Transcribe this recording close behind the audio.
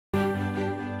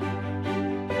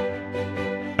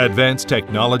Advanced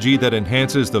technology that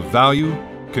enhances the value,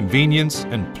 convenience,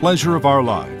 and pleasure of our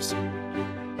lives.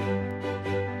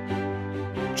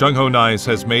 Chungho Nais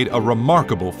has made a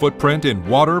remarkable footprint in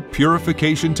water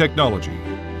purification technology.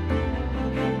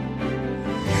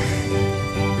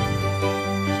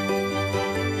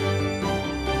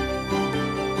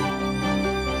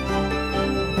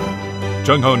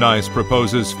 Chungho Nais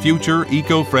proposes future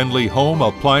eco-friendly home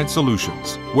appliance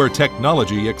solutions where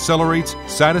technology accelerates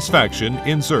satisfaction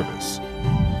in service.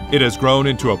 It has grown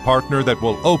into a partner that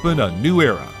will open a new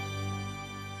era.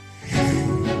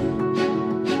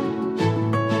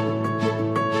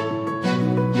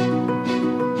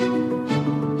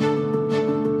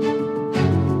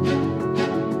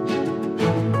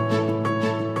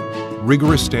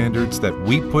 Rigorous standards that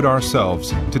we put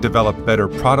ourselves to develop better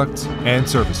products and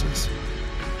services.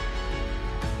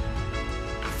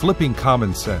 Flipping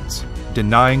common sense,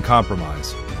 denying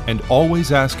compromise, and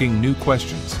always asking new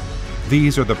questions.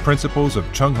 These are the principles of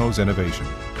Chungho's innovation.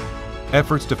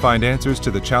 Efforts to find answers to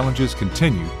the challenges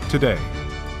continue today.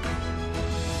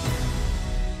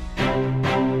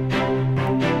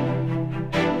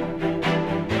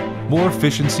 More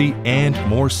efficiency and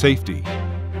more safety.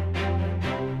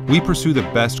 We pursue the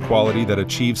best quality that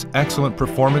achieves excellent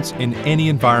performance in any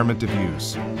environment of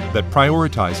use, that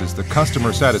prioritizes the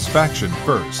customer satisfaction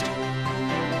first.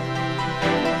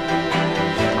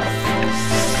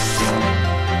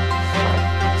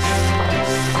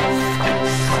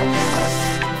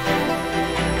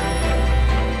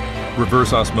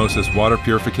 Reverse osmosis water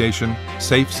purification,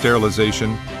 safe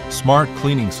sterilization, smart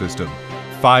cleaning system,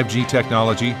 5G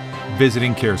technology,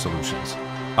 visiting care solutions.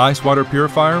 Ice water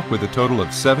purifier with a total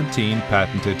of 17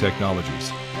 patented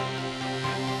technologies.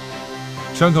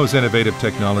 Chungho's innovative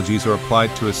technologies are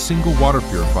applied to a single water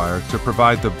purifier to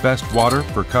provide the best water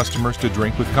for customers to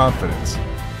drink with confidence.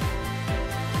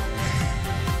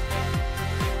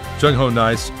 Chungho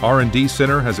Nais R&D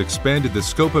Center has expanded the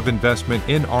scope of investment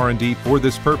in R&D for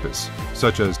this purpose,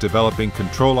 such as developing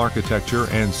control architecture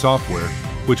and software,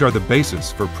 which are the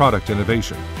basis for product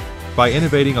innovation. By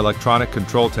innovating electronic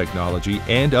control technology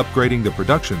and upgrading the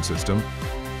production system,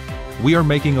 we are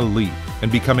making a leap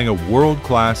and becoming a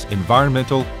world-class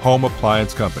environmental home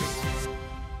appliance company.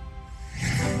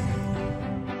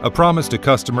 A promise to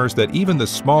customers that even the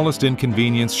smallest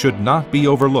inconvenience should not be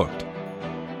overlooked.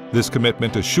 This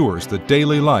commitment assures the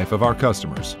daily life of our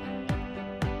customers.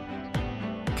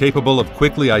 Capable of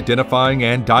quickly identifying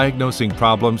and diagnosing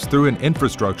problems through an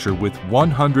infrastructure with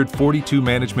 142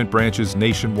 management branches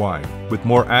nationwide, with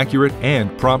more accurate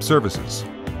and prompt services.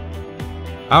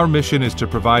 Our mission is to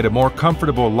provide a more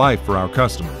comfortable life for our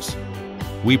customers.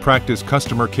 We practice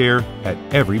customer care at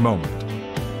every moment.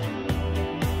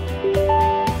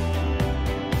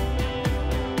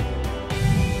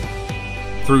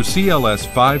 Through CLS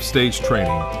 5-stage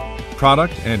training,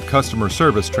 product and customer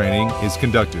service training is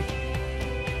conducted.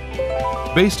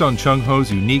 Based on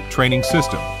Chungho's unique training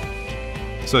system,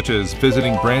 such as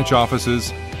visiting branch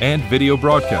offices and video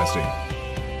broadcasting.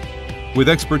 With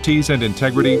expertise and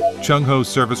integrity, Chungho's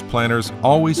service planners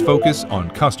always focus on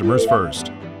customers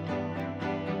first.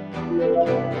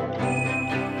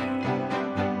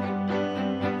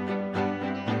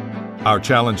 Our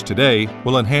challenge today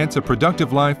will enhance a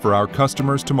productive life for our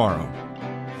customers tomorrow.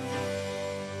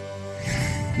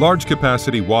 Large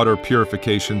capacity water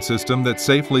purification system that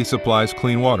safely supplies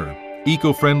clean water.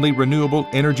 Eco-friendly renewable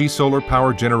energy solar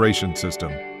power generation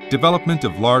system. Development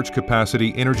of large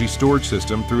capacity energy storage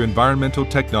system through Environmental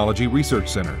Technology Research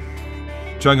Center.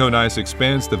 Chungho Nais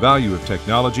expands the value of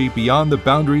technology beyond the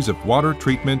boundaries of water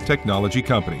treatment technology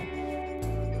company.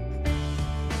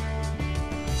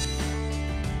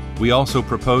 We also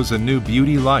propose a new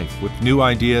beauty life with new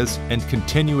ideas and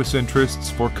continuous interests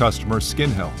for customer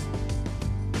skin health.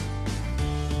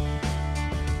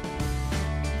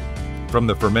 From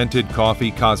the fermented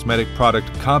coffee cosmetic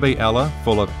product Cabe Ella,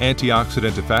 full of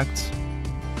antioxidant effects,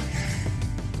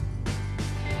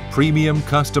 premium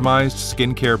customized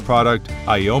skincare product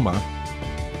Ioma,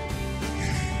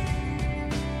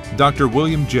 Dr.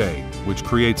 William J, which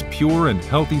creates pure and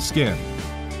healthy skin,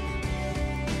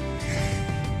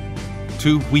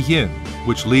 to Huiyin,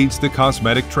 which leads the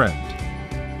cosmetic trend.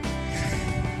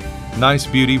 Nice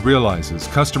Beauty realizes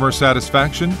customer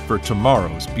satisfaction for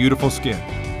tomorrow's beautiful skin.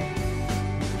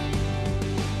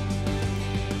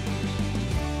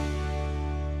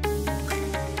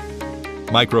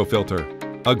 Microfilter,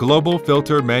 a global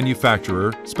filter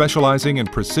manufacturer specializing in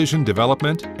precision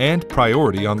development and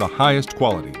priority on the highest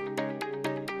quality.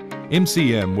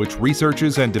 MCM, which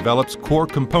researches and develops core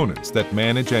components that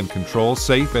manage and control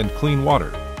safe and clean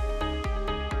water.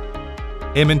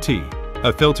 M&T,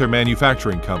 a filter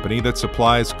manufacturing company that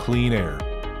supplies clean air.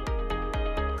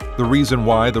 The reason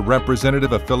why the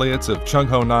representative affiliates of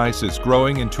Chungho Nais is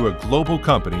growing into a global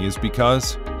company is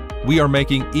because we are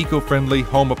making eco-friendly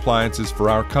home appliances for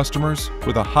our customers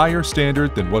with a higher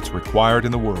standard than what's required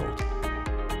in the world.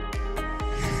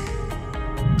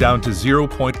 Down to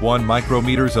 0.1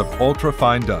 micrometers of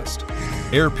ultra-fine dust,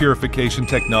 air purification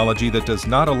technology that does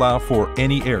not allow for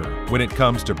any error when it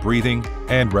comes to breathing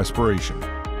and respiration.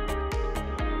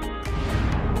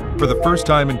 For the first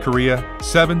time in Korea,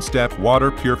 7-step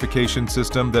water purification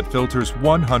system that filters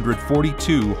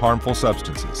 142 harmful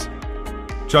substances.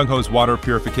 Chungho's water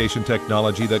purification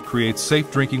technology that creates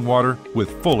safe drinking water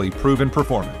with fully proven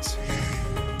performance.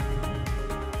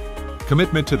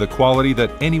 Commitment to the quality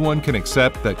that anyone can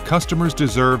accept that customers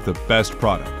deserve the best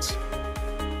products.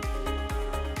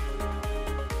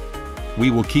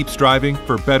 We will keep striving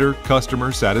for better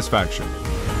customer satisfaction.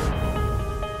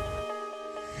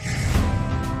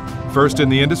 First in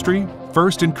the industry,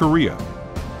 first in Korea.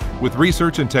 With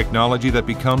research and technology that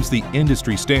becomes the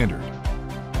industry standard.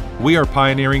 We are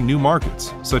pioneering new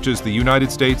markets, such as the United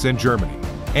States and Germany,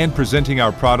 and presenting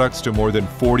our products to more than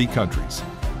 40 countries.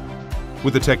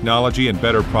 With the technology and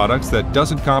better products that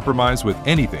doesn't compromise with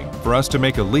anything for us to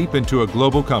make a leap into a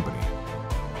global company.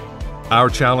 Our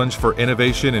challenge for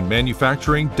innovation and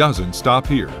manufacturing doesn't stop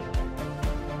here.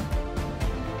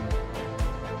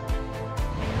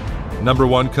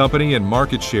 #1 company in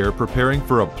market share preparing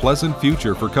for a pleasant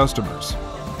future for customers.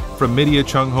 From Media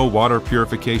Chungho Water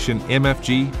Purification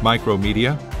MFG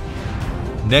Micromedia,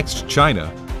 Next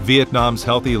China, Vietnam's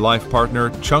healthy life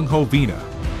partner Chungho Vina,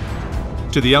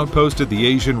 to the outpost of the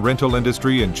Asian rental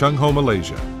industry in Chungho,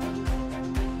 Malaysia.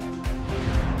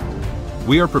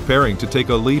 We are preparing to take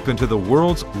a leap into the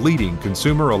world's leading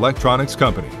consumer electronics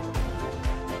company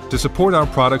to support our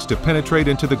products to penetrate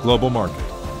into the global market.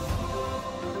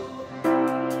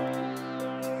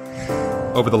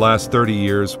 Over the last 30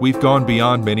 years, we've gone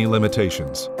beyond many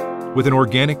limitations with an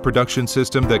organic production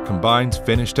system that combines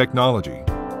finished technology,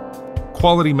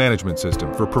 quality management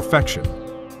system for perfection,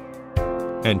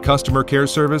 and customer care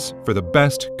service for the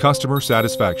best customer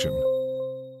satisfaction.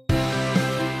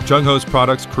 Chungho's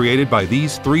products created by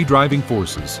these 3 driving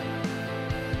forces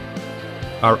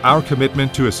are our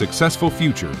commitment to a successful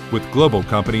future with global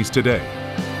companies today.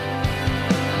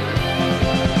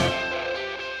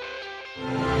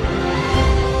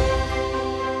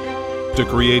 To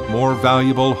create more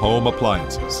valuable home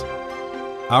appliances.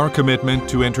 Our commitment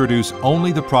to introduce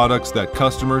only the products that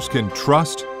customers can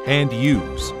trust and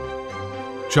use.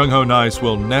 Chungho Nais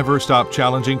will never stop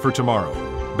challenging for tomorrow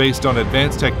based on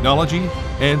advanced technology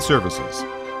and services.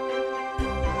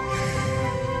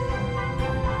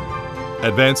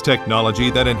 Advanced technology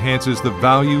that enhances the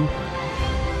value,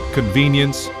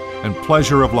 convenience, and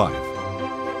pleasure of life.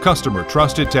 Customer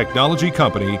trusted technology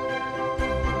company,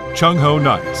 Chungho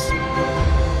Nais.